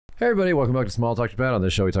Hey everybody, welcome back to Small Talk Japan. On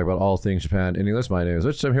this show, we talk about all things Japan in English. My name is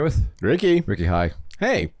Rich. I'm here with Ricky. Ricky, hi.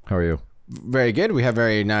 Hey. How are you? Very good. We had a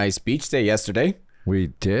very nice beach day yesterday.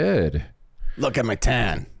 We did. Look at my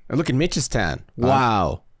tan. Look at Mitch's tan.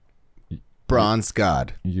 Wow. Bronze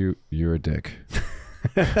god. You're a dick.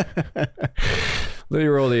 Let me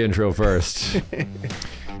roll the intro first.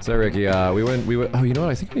 So Ricky, we went. Oh, you know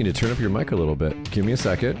what? I think I need to turn up your mic a little bit. Give me a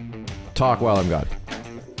second. Talk while I'm gone.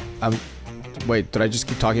 Wait, did I just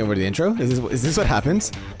keep talking over the intro? Is this what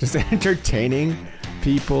happens? Just entertaining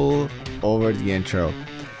people over the intro.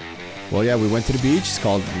 Well, yeah, we went to the beach. It's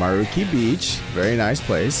called Maruki Beach. Very nice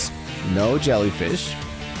place. No jellyfish.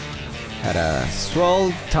 Had a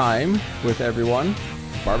swell time with everyone.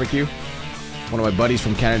 Barbecue. One of my buddies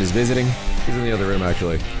from Canada is visiting. He's in the other room,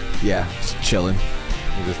 actually. Yeah, just chilling.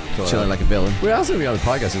 He's just Chilling like a villain. We asked him to be on the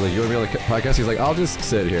podcast. He's like, you want to be on the podcast? He's like, I'll just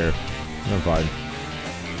sit here. I'm fine.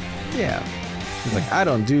 Yeah. He's like, I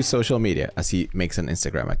don't do social media, as he makes an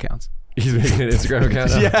Instagram account. He's making an Instagram account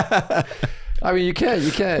now? Yeah. I mean, you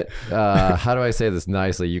can't, how do I say this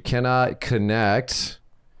nicely? You cannot connect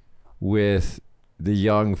with the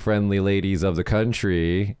young, friendly ladies of the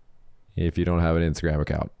country if you don't have an Instagram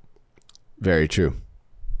account. Very true.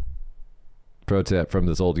 Pro tip from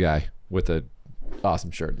this old guy with a awesome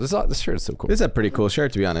shirt. This shirt is so cool. This is a pretty cool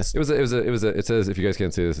shirt, to be honest. It says, if you guys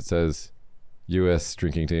can't see this, it says U.S.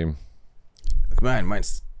 drinking team.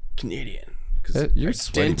 Mine's Canadian. You're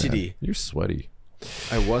sweaty, identity. man. You're sweaty.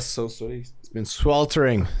 I was so sweaty. It's been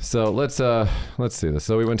sweltering. So let's see this.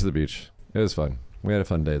 So we went to the beach. It was fun. We had a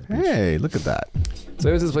fun day at the beach. Hey, look at that. So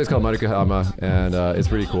it was this place called Marukahama, and it's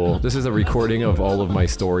pretty cool. This is a recording of all of my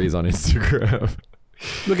stories on Instagram.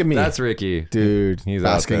 Look at me. That's Ricky. Dude, He's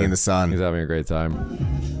basking in the sun. He's having a great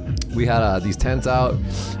time. We had these tents out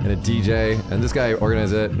and a DJ, and this guy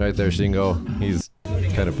organized it right there, Shingo. He's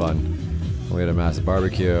kind of fun. We had a massive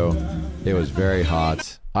barbecue. It was very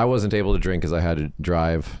hot. I wasn't able to drink because I had to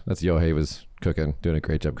drive. That's Yohei was cooking, doing a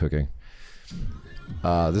great job cooking.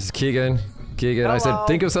 This is Keegan. Hello. I said,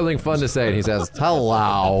 think of something fun to say, and he says,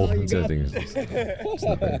 hello.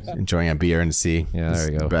 Enjoying a beer in the sea. Yeah,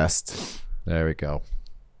 there we go. The best. There we go.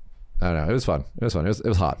 I don't know. It was fun. It was fun. It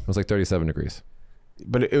was hot. It was like 37 degrees.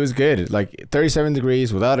 But it was good. Like 37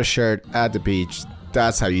 degrees without a shirt at the beach.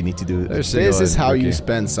 That's how you need to do it. This is how you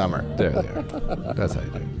spend summer. There they are. That's how you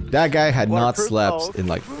do it. That guy had not slept in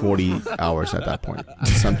like 40 hours at that point.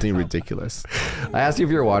 Something ridiculous. I asked you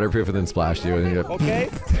if you were waterproof and then splashed you. And Okay.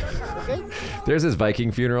 There's this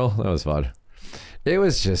Viking funeral. That was fun. It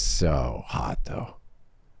was just so hot, though.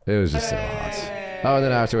 It was just so hot. Oh, and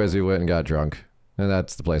then afterwards we went and got drunk. And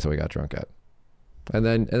that's the place that we got drunk at. And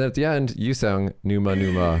then at the end, you sang Numa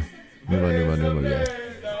Numa, Numa Numa Numa, yeah.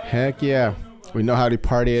 Heck yeah. We know how to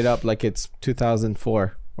party it up like it's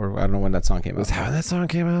 2004. Or I don't know when that song came out. Was that when that song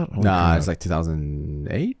came out? Holy Nah, crap. it's like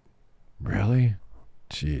 2008. Really?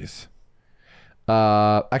 Jeez.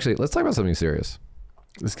 Actually, let's talk about something serious.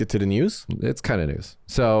 Let's get to the news. It's kind of news.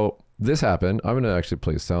 So this happened. I'm going to actually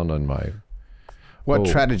play sound on my... What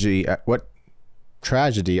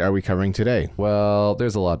tragedy are we covering today? Well,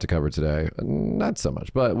 there's a lot to cover today. Not so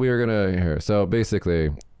much, but we are going to hear. So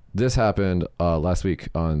basically, this happened last week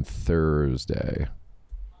on Thursday.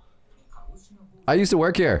 I used to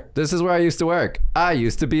work here. This is where I used to work. I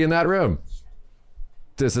used to be in that room.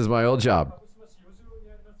 This is my old job.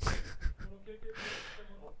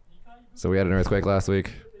 So we had an earthquake last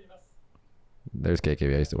week. There's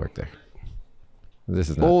KKB. I used to work there. This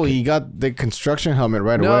is not. Oh, he got the construction helmet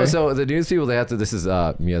right away. No, so the news people, they have to. This is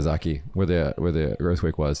Miyazaki, where the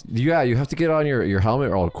earthquake was. Yeah, you have to get on your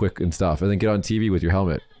helmet all quick and stuff, and then get on TV with your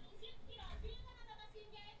helmet.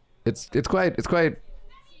 It's quite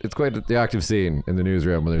the active scene in the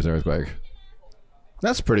newsroom when there's an earthquake.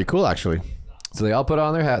 That's pretty cool, actually. So they all put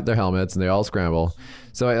on their helmets and they all scramble.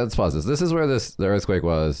 So let's pause this. This is where the earthquake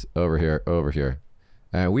was, over here,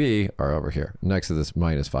 and we are over here next to this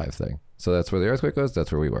 -5 thing. So that's where the earthquake was.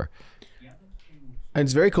 That's where we were. And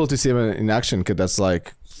it's very cool to see them in action, because that's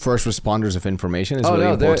like first responders of information. It's really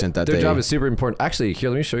important that their job is super important. Actually,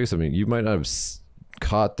 here, let me show you something. You might not have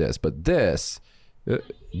caught this, but this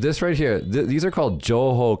right here, these are called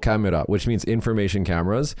Joho camera, which means information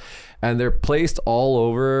cameras, and they're placed all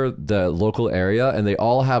over the local area, and they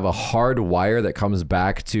all have a hard wire that comes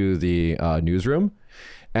back to the newsroom.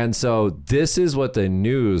 And so this is what the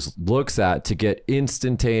news looks at to get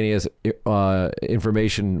instantaneous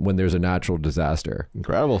information when there's a natural disaster.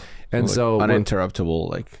 Incredible. And like so uninterruptible,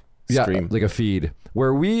 like stream. like a feed.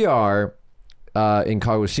 Where we are, in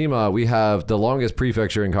Kagoshima, we have the longest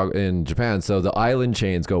prefecture in Japan, so the island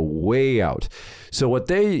chains go way out. So what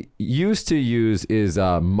they used to use is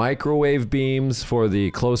microwave beams for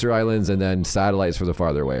the closer islands and then satellites for the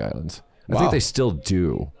farther away islands. I think they still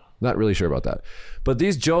do. Not really sure about that. But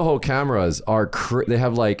these Joho cameras are they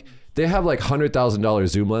have like $100,000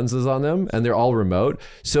 zoom lenses on them, and they're all remote.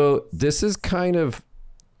 So this is kind of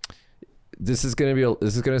this is going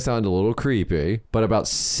to sound a little creepy, but about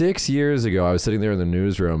 6 years ago, I was sitting there in the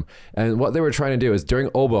newsroom, and what they were trying to do is during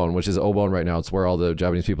Obon, which is Obon right now, it's where all the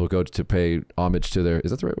Japanese people go to pay homage to their, is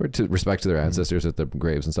that the right word? To respect to their ancestors at the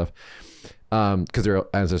graves and stuff. Because their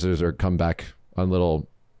ancestors are come back on little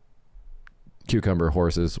cucumber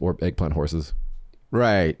horses or eggplant horses.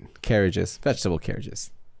 Right. Carriages. Vegetable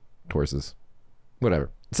carriages. Horses. Whatever.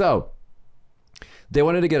 So they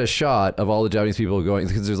wanted to get a shot of all the Japanese people going,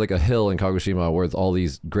 because there's like a hill in Kagoshima with all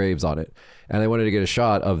these graves on it. And they wanted to get a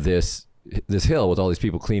shot of this hill with all these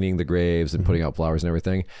people cleaning the graves and putting out flowers and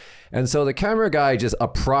everything. And so the camera guy just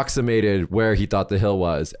approximated where he thought the hill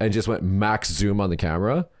was and just went max zoom on the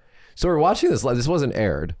camera. So we're watching this live. This wasn't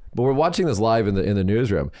aired, but we're watching this live in the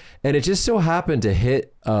newsroom. And it just so happened to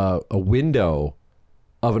hit a window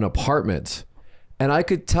of an apartment. And I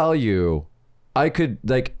could tell you, I could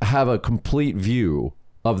like have a complete view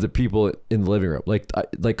of the people in the living room. Like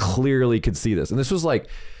clearly could see this. And this was like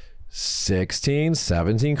 16,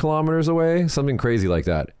 17 kilometers away, something crazy like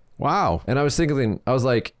that. Wow. And I was thinking, I was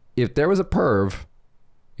like, if there was a perv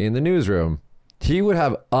in the newsroom, he would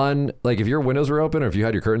have like if your windows were open or if you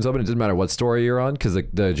had your curtains open, it didn't matter what story you're on, because the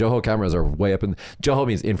Joho cameras are way up in, Joho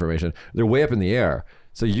means information. They're way up in the air.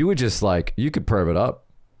 So you would just like, you could perv it up.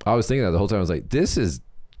 I was thinking that the whole time. I was like, this is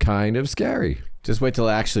kind of scary. Just wait till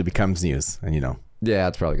it actually becomes news, and you know. Yeah,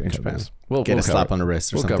 it's probably going to come news. We'll get a slap on the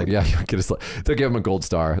wrist or something. Yeah, get a slap. They'll give him a gold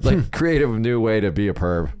star. Like creative new way to be a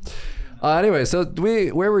perv. Anyway, so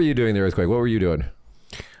where were you doing the earthquake? What were you doing?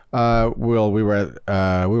 Well, we were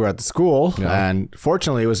at the school, and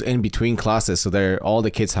fortunately, it was in between classes, so all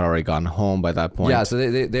the kids had already gone home by that point. Yeah, so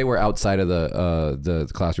they were outside of the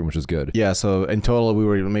classroom, which was good. Yeah, so in total, we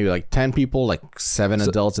were maybe like 10 people, like 7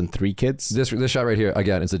 adults and 3 kids. This shot right here,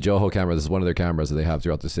 again, it's a Joho camera. This is one of their cameras that they have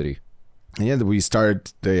throughout the city. And yeah,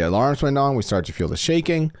 the alarms went on. We started to feel the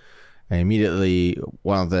shaking, and immediately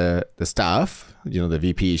one of the staff, you know, the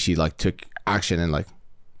VP, she like took action and like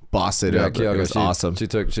bossed it up. It was awesome. She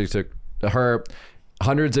took her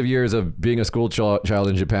hundreds of years of being a school child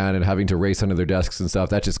in Japan and having to race under their desks and stuff.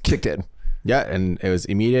 That just kicked in. Yeah, and it was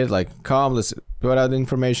immediate, like, calm, let's put out the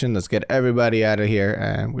information, let's get everybody out of here.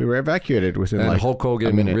 And we were evacuated within like Hulk Hogan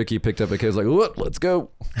a minute. And Ricky picked up a kid, was like, "What? Let's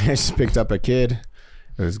go." I just picked up a kid.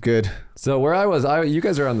 It was good. So where I was, you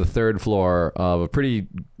guys are on the 3rd floor of a pretty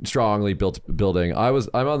strongly built building. I'm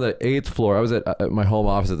on the 8th floor. I was at my home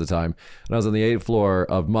office at the time, and I was on the 8th floor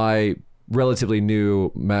of my relatively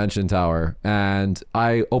new mansion tower. And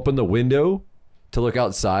I opened the window to look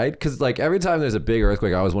outside, because like every time there's a big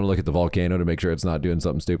earthquake, I always want to look at the volcano to make sure it's not doing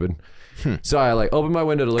something stupid. So I like opened my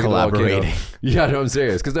window to look at the volcano. Yeah, no, I'm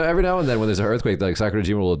serious, because every now and then when there's an earthquake, like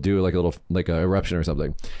Sakurajima will do like a little like a eruption or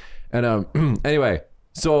something. And anyway.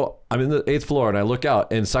 So I'm in the 8th floor and I look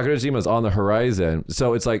out and Sakurajima's on the horizon.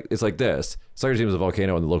 So it's like this. Sakurajima's a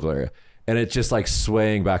volcano in the local area. And it's just like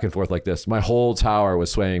swaying back and forth like this. My whole tower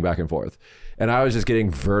was swaying back and forth. And I was just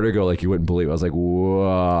getting vertigo like you wouldn't believe. I was like,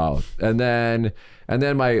 whoa. And then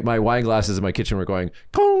my wine glasses in my kitchen were going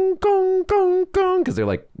gong, gong, gong, gong, because they're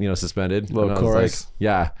like, you know, suspended. Little chorus. Like,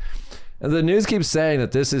 yeah. And the news keeps saying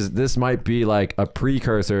that this might be like a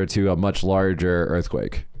precursor to a much larger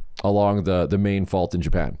earthquake along the main fault in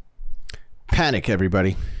Japan. Panic,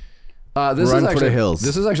 everybody. Run for the hills.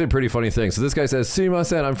 This is actually a pretty funny thing. So this guy says,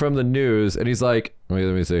 "Sumimasen, I'm from the news," and he's like, "Wait,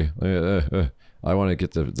 let me see. I want to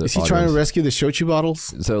get the." Is he trying to rescue the shochu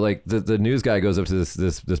bottles? So like the news guy goes up to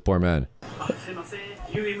this poor man. Mite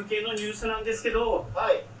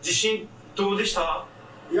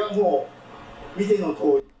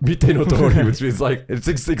no tori, which means like it's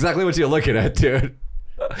exactly what you're looking at, dude.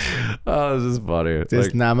 Oh, this is funny. This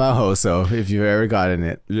like, Nama Hoso, if you've ever gotten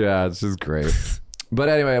it. Yeah, it's just great. But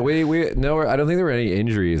anyway, we no, I don't think there were any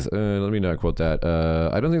injuries. Let me not quote that.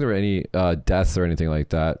 I don't think there were any deaths or anything like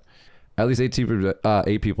that. At least 8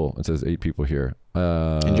 people. It says 8 people here.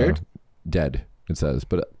 Injured? Dead. It says,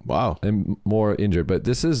 but wow, and more injured. But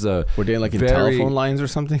this is the were they like in telephone lines or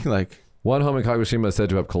something? Like one home in Kagoshima is said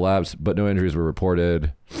to have collapsed, but no injuries were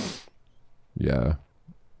reported. Yeah.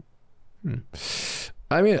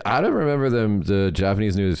 I mean, I don't remember the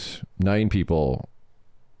Japanese news, 9 people.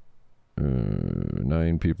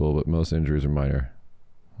 9 people, but most injuries are minor.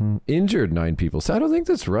 Injured 9 people. So I don't think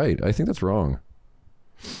that's right. I think that's wrong.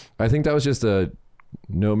 I think that was just a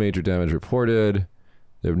no major damage reported.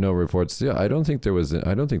 There were no reports. Yeah, I don't think there was.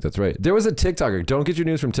 I don't think that's right. There was a TikToker. Don't get your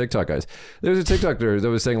news from TikTok, guys. There was a TikToker that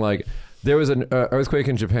was saying like there was an earthquake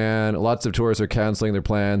in Japan. Lots of tourists are canceling their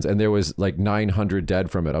plans, and there was like 900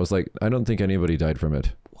 dead from it. I was like, I don't think anybody died from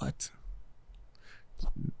it. What?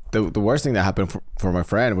 The worst thing that happened for my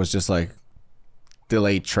friend was just like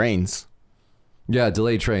delayed trains. Yeah,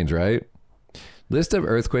 delayed trains, right? List of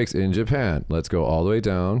earthquakes in Japan. Let's go all the way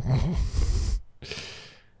down.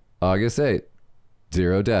 August 8th.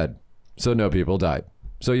 0 dead. So no people died.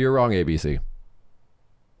 So you're wrong, ABC.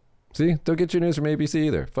 See? Don't get your news from ABC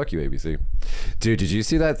either. Fuck you, ABC. Dude, did you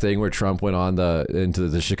see that thing where Trump went on into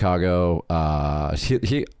the Chicago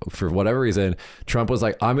he for whatever reason, Trump was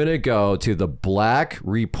like, I'm gonna go to the Black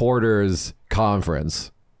Reporters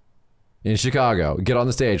Conference in Chicago, get on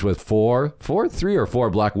the stage with three or four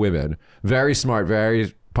black women, very smart,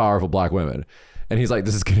 very powerful black women. And he's like,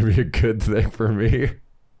 this is gonna be a good thing for me.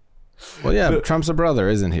 Well, yeah, Trump's a brother,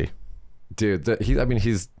 isn't he? Dude,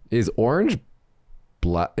 is orange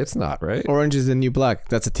black? It's not, right? Orange is the new black.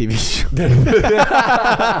 That's a TV show.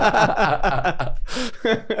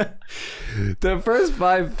 The first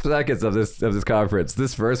 5 seconds of this conference,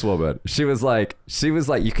 this first woman, she was like,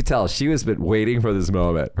 you could tell she was been waiting for this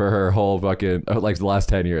moment for her whole fucking like the last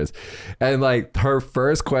 10 years, and like her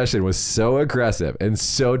first question was so aggressive and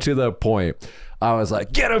so to the point. I was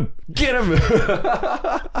like, get him.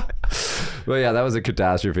 But yeah, that was a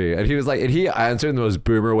catastrophe. And he was like, and he answered in the most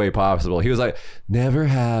boomer way possible. He was like, never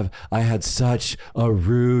have I had such a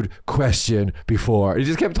rude question before. He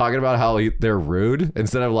just kept talking about how they're rude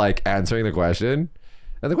instead of like answering the question.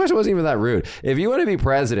 And the question wasn't even that rude. If you want to be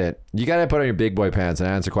president, you got to put on your big boy pants and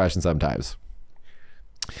answer questions sometimes.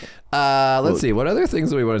 Let's see. What other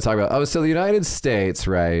things do we want to talk about? Oh, so the United States,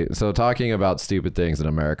 right? So talking about stupid things in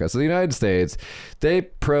America. So the United States, they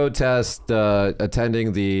protest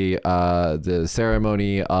attending the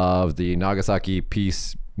ceremony of the Nagasaki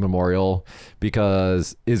Peace Memorial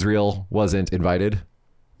because Israel wasn't invited.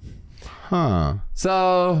 Huh.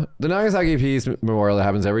 So the Nagasaki Peace Memorial that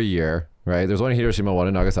happens every year, right? There's one in Hiroshima, one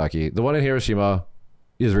in Nagasaki. The one in Hiroshima,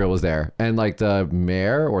 Israel was there, and like the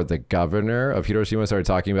mayor or the governor of Hiroshima started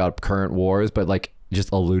talking about current wars, but like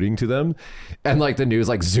just alluding to them, and like the news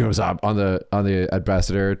like zooms up on the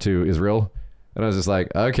ambassador to Israel, and I was just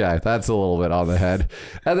like, okay, that's a little bit on the head.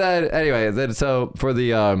 And then anyway, so for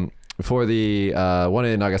the one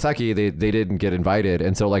in Nagasaki, they didn't get invited,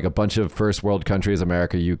 and so like a bunch of first world countries,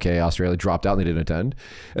 America, UK, Australia, dropped out and they didn't attend.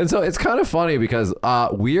 And so it's kind of funny because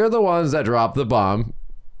we are the ones that dropped the bomb.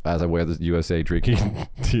 As I wear the USA drinking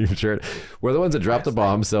team shirt, we're the ones that dropped the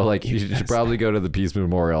bomb. So like, you should probably go to the Peace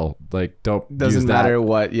Memorial. Like, doesn't matter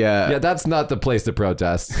what. Yeah, that's not the place to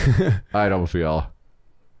protest. I don't feel.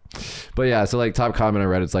 But yeah, so like top comment I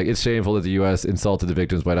read, it's like, it's shameful that the U.S. insulted the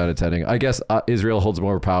victims by not attending. I guess Israel holds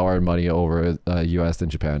more power and money over U.S. than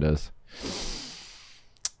Japan does.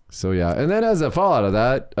 So yeah, and then as a fallout of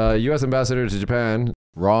that, U.S. ambassador to Japan,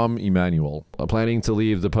 Rahm Emanuel, planning to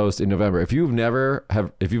leave the post in November. If you've never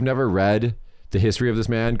read the history of this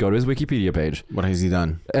man, go to his Wikipedia page. What has he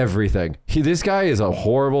done? Everything. This guy is a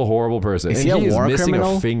horrible, horrible person. Is he a war missing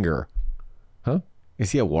criminal? A finger. Huh?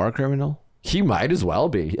 Is he a war criminal? He might as well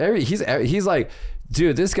be. He's like,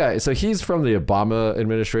 dude, this guy. So he's from the Obama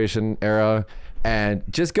administration era, and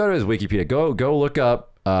just go to his Wikipedia. Go look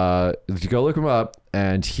him up,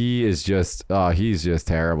 and he is just he's just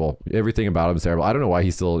terrible. Everything about him is terrible. I don't know why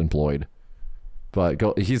he's still employed, but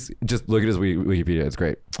he's just look at his Wikipedia. It's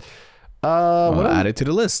great. Add it to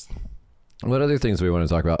the list. What other things do we want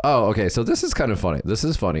to talk about? Oh, okay. So this is kind of funny. This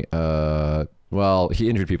is funny. Well, he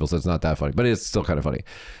injured people, so it's not that funny, but it's still kind of funny.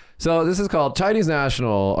 So this is called Chinese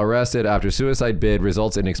national arrested after suicide bid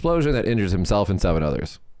results in explosion that injures himself and 7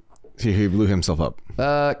 others. He blew himself up.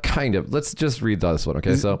 Kind of. Let's just read this one,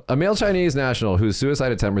 okay? So, a male Chinese national whose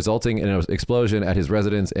suicide attempt resulting in an explosion at his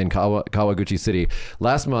residence in Kawaguchi City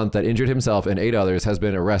last month that injured himself and 8 others has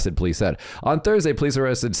been arrested, police said. On Thursday, police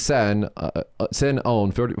arrested Sen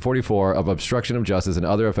On, 44, of obstruction of justice and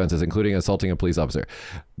other offenses, including assaulting a police officer.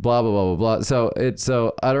 Blah, blah, blah, blah, blah. So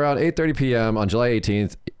at around 8:30 p.m. on July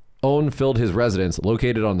 18th, On filled his residence,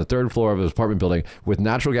 located on the 3rd floor of his apartment building, with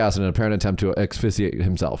natural gas in an apparent attempt to asphyxiate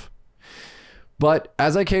himself. But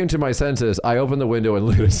as I came to my senses, I opened the window and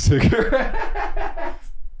lit a cigarette.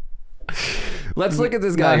 Let's look at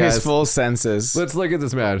this guy, guys. His full senses. Let's look at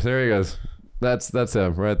this man. There he goes. That's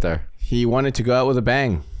him right there. He wanted to go out with a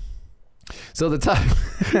bang. So the top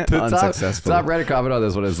Reddit comment on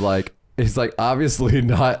this one is like, he's like, obviously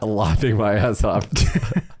not laughing my ass off.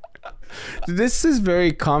 This is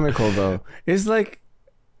very comical though. It's like,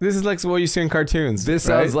 This is like what you see in cartoons. This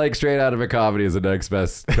right? sounds like straight out of a comedy is the next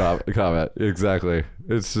best comment. Exactly.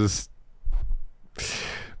 It's just...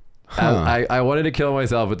 I wanted to kill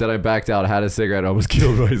myself, but then I backed out, had a cigarette, and almost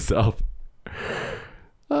killed myself.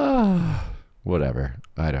 Whatever.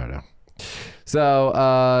 I don't know.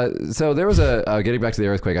 So there was getting back to the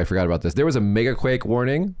earthquake, I forgot about this. There was a mega quake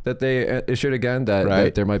warning that they issued again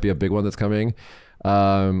that there might be a big one that's coming.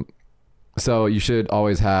 So you should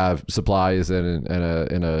always have supplies and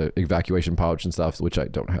a evacuation pouch and stuff, which I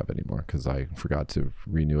don't have anymore because I forgot to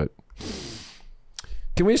renew it.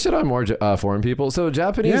 Can we shit on more foreign people? So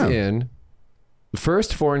Japanese Inn,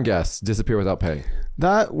 first foreign guests disappear without paying.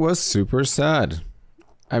 That was super sad.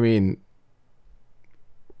 I mean,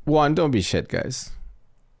 one, don't be shit, guys.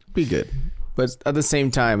 Be good. But at the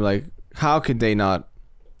same time, like, how could they not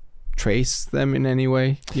trace them in any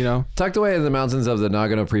way, you know? Tucked away in the mountains of the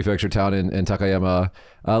Nagano prefecture town in Takayama,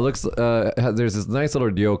 there's this nice little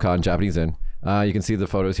ryokan, Japanese inn. You can see the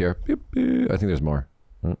photos here. Beep, beep. I think there's more.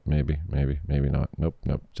 Maybe not.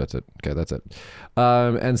 Nope. That's it. Okay, that's it.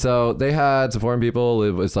 And so they had some foreign people.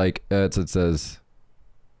 It was like it says,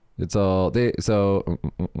 it's all they so.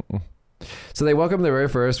 So they welcomed their very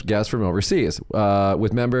first guests from overseas,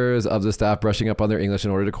 with members of the staff brushing up on their English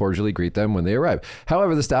in order to cordially greet them when they arrived.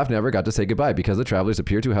 However, the staff never got to say goodbye because the travelers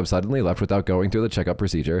appear to have suddenly left without going through the checkup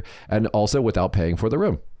procedure and also without paying for the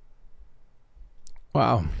room.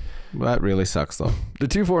 Wow. Well, that really sucks, though. The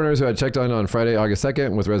two foreigners who had checked on Friday, August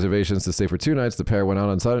 2nd, with reservations to stay for 2 nights, the pair went out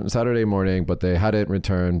on Saturday morning, but they hadn't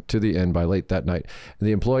returned to the inn by late that night. And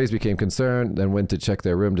the employees became concerned and went to check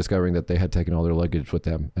their room, discovering that they had taken all their luggage with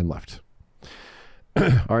them and left.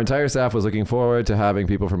 Our entire staff was looking forward to having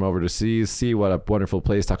people from overseas see what a wonderful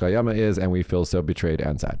place Takayama is, and we feel so betrayed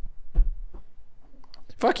and sad.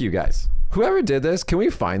 Fuck you guys. Whoever did this, can we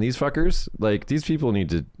find these fuckers? Like, these people need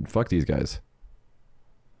to fuck these guys.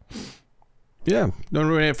 Yeah, don't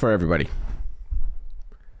ruin it for everybody.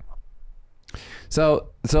 So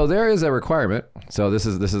there is a requirement. So this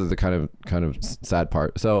is the kind of sad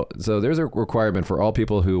part. So there's a requirement for all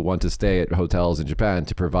people who want to stay at hotels in Japan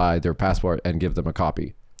to provide their passport and give them a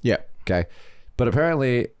copy. Yeah. Okay. But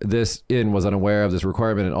apparently this inn was unaware of this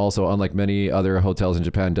requirement, and also, unlike many other hotels in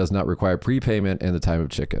Japan, does not require prepayment in the time of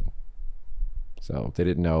check-in. So they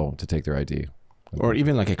didn't know to take their ID. Or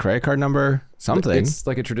even like a credit card number, something. It's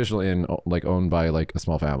like a traditional inn, like owned by like a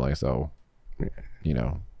small family. So, you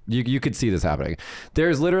know, you could see this happening.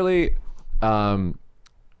 There's literally,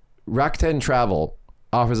 Rakuten Travel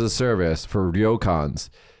offers a service for ryokans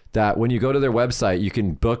that when you go to their website, you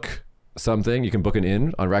can book something. You can book an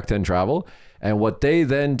inn on Rakuten Travel. And what they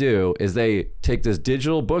then do is they take this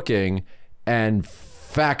digital booking and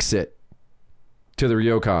fax it to the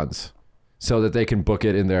ryokans so that they can book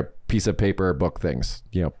it in their piece of paper book things,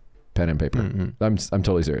 you know, pen and paper. I'm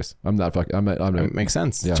totally serious. I'm not fucking. It makes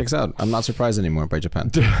sense. Yeah. Checks out. I'm not surprised anymore by Japan.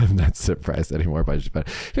 I'm not surprised anymore by Japan.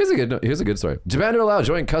 Here's a good story. Japan to allow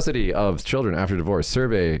joint custody of children after divorce.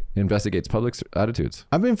 Survey investigates public attitudes.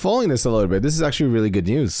 I've been following this a little bit. This is actually really good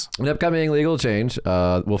news. An upcoming legal change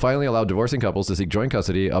will finally allow divorcing couples to seek joint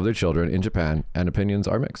custody of their children in Japan, and opinions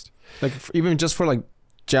are mixed. Like even just for like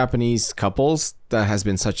Japanese couples, that has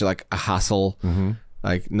been such like a hassle.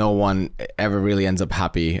 Like no one ever really ends up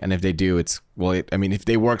happy, and if they do, it's I mean, if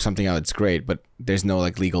they work something out, it's great, but there's no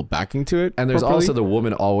like legal backing to it. And there's also the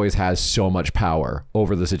woman always has so much power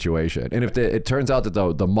over the situation, and if it turns out that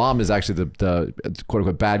the mom is actually the quote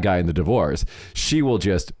unquote bad guy in the divorce, she will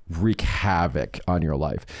just wreak havoc on your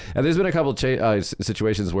life. And there's been a couple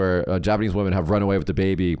situations where Japanese women have run away with the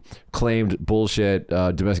baby, claimed bullshit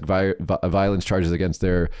domestic violence charges against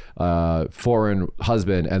their foreign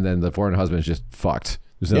husband, and then the foreign husband is just fucked.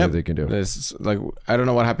 There's nothing they can do. There's like, I don't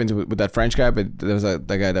know what happened with that French guy, but there was that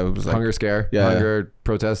guy that was like hunger scare, hunger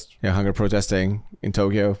protest. Yeah, hunger protesting in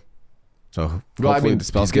Tokyo. So well, I mean,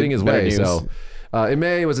 he's getting his way. News. So in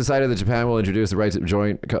May, it was decided that Japan will introduce the right to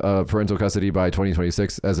joint parental custody by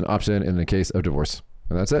 2026 as an option in the case of divorce.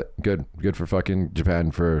 And that's it. Good for fucking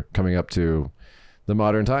Japan for coming up to the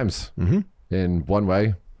modern times in one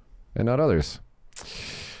way and not others.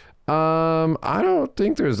 I don't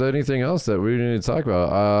think there's anything else that we need to talk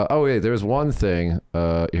about. Oh wait, there's one thing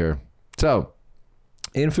here. So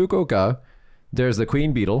in Fukuoka, there's the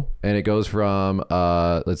queen beetle, and it goes from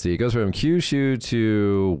let's see, it goes from Kyushu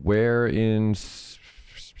to where in? Is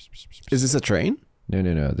this a train?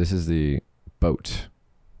 No. This is the boat.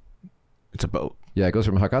 It's a boat. Yeah, it goes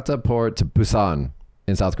from Hakata Port to Busan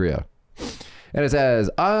in South Korea, and it says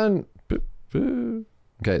on.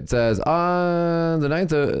 Okay, it says on the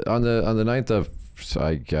 9th of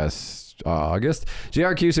I guess August,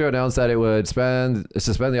 JR Kyushu announced that it would suspend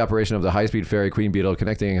the operation of the high-speed ferry Queen Beetle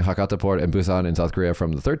connecting Hakata Port and Busan in South Korea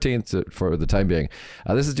from the 13th for the time being.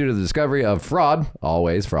 This is due to the discovery of fraud,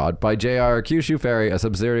 always fraud, by JR Kyushu Ferry, a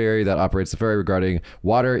subsidiary that operates the ferry regarding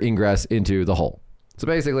water ingress into the hull. So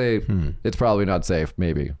basically, it's probably not safe,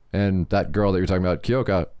 maybe. And that girl that you're talking about,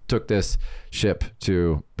 Kyoka, took this ship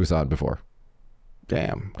to Busan before.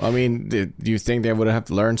 Damn. I mean, do you think they would have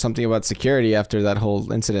learned something about security after that whole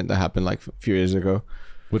incident that happened like a few years ago?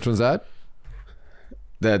 Which one's that?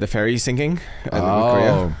 The ferry sinking in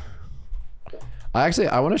Oh. Korea?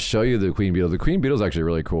 I want to show you the Queen Beetle. The Queen Beetle is actually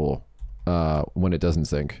really cool when it doesn't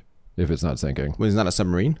sink, if it's not sinking. When it's not a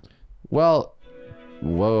submarine? Well,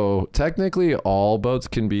 whoa. Technically, all boats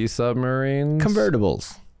can be submarines.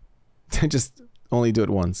 Convertibles. Just only do it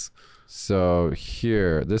once. So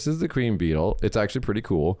here, this is the Queen Beetle. It's actually pretty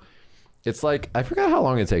cool. It's like, I forgot how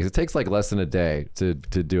long it takes. It takes like less than a day to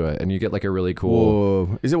do it. And you get like a really cool...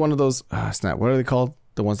 Whoa. Is it one of those... snap. What are they called?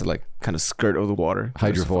 The ones that like kind of skirt over the water.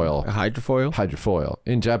 Hydrofoil. A hydrofoil? Hydrofoil.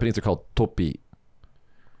 In Japanese, they're called topi.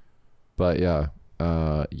 But yeah.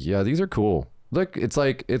 Yeah, these are cool. Look, it's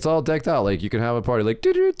like, it's all decked out. Like you can have a party like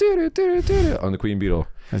on the Queen Beetle.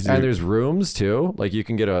 And there's rooms too. Like you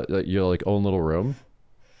can get your like own little room.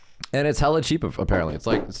 And it's hella cheap, apparently. It's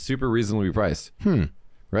like super reasonably priced.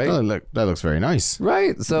 Right? Oh, look, that looks very nice.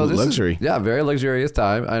 Right. So this luxury. Is, yeah, very luxurious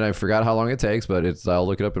time. And I forgot how long it takes, but I'll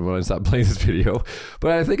look it up and when I stop playing this video.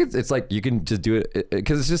 But I think it's like you can just do it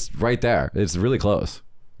because it's just right there. It's really close.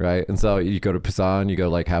 Right. And so you go to Busan, you go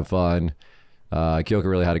like have fun. Kyoka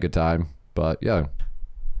really had a good time. But yeah.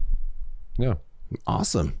 Yeah.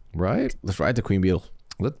 Awesome. Right? Let's ride the Queen Beetle.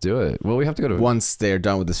 Let's do it. Well, we have to go to... Once they're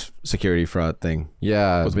done with this security fraud thing.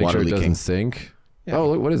 Yeah, with make water sure it leaking. doesn't sink. Yeah.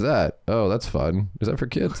 Oh, look, what is that? Oh, that's fun. Is that for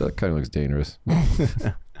kids? That kind of looks dangerous.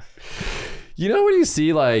 You know when you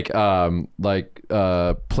see like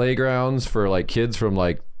playgrounds for like kids from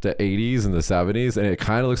like the 80s and the 70s and it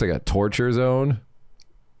kind of looks like a torture zone?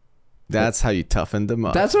 That's how you toughen them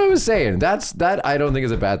up. That's what I was saying. That I don't think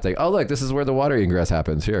is a bad thing. Oh, look, this is where the water ingress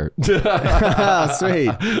happens here.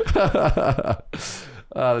 Sweet.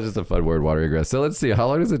 Oh, that's just a fun word, water ingress. So let's see. How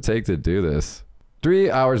long does it take to do this?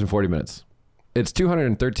 3 hours and 40 minutes. It's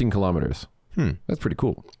 213 kilometers. That's pretty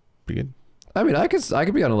cool. Pretty good. I mean, I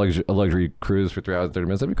could be on a luxury cruise for 3 hours and 30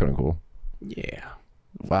 minutes. That'd be kind of cool. Yeah.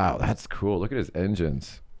 Wow, that's cool. Look at his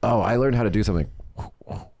engines. Oh, I learned how to do something.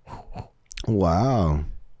 Wow.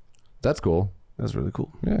 That's cool. That's really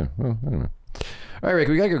cool. Yeah, well, I don't know. All right, Rick,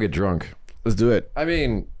 we gotta go get drunk. Let's do it. I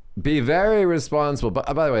mean, be very responsible.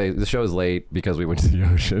 But by the way, the show is late because we went to the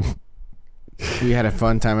ocean. We had a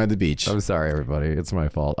fun time at the beach. I'm sorry, everybody. It's my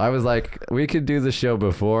fault. I was like, we could do the show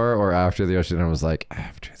before or after the ocean. And I was like,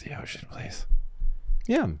 after the ocean, please.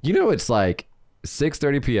 Yeah. You know, it's like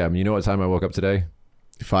 6:30 p.m. You know what time I woke up today?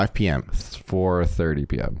 5 p.m. 4:30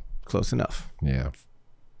 p.m. Close enough. Yeah.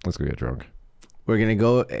 Let's go get drunk. We're going to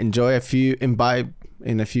go imbibe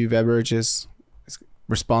in a few beverages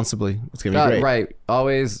responsibly. It's going to be great. Right.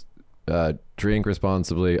 Always drink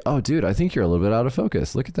responsibly. Oh, dude, I think you're a little bit out of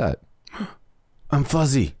focus. Look at that. I'm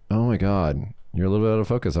fuzzy. Oh, my God. You're a little bit out of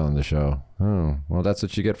focus on the show. Oh, well, that's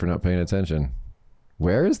what you get for not paying attention.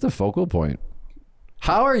 Where is the focal point?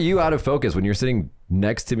 How are you out of focus when you're sitting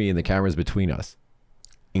next to me and the camera's between us?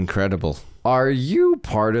 Incredible. Are you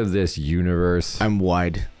part of this universe? I'm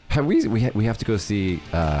wide. Have we have to go see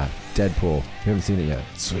Deadpool. We haven't seen it yet.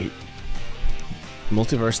 Sweet.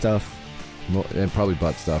 Multiverse stuff. And probably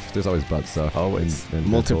butt stuff. There's always butt stuff. Always. in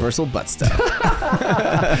Multiversal butt stuff.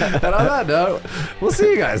 And on that note, we'll see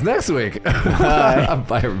you guys next week. Bye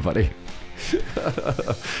everybody.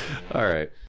 All right.